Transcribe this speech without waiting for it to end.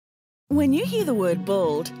When you hear the word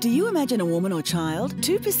bald, do you imagine a woman or child?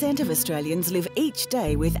 2% of Australians live each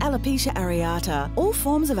day with alopecia areata. All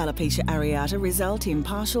forms of alopecia areata result in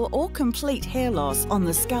partial or complete hair loss on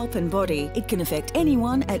the scalp and body. It can affect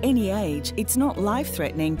anyone at any age. It's not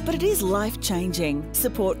life-threatening, but it is life-changing.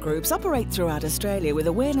 Support groups operate throughout Australia with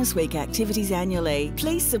Awareness Week activities annually.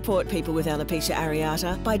 Please support people with alopecia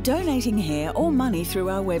areata by donating hair or money through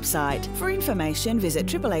our website. For information, visit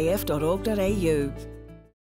AAAF.org.au.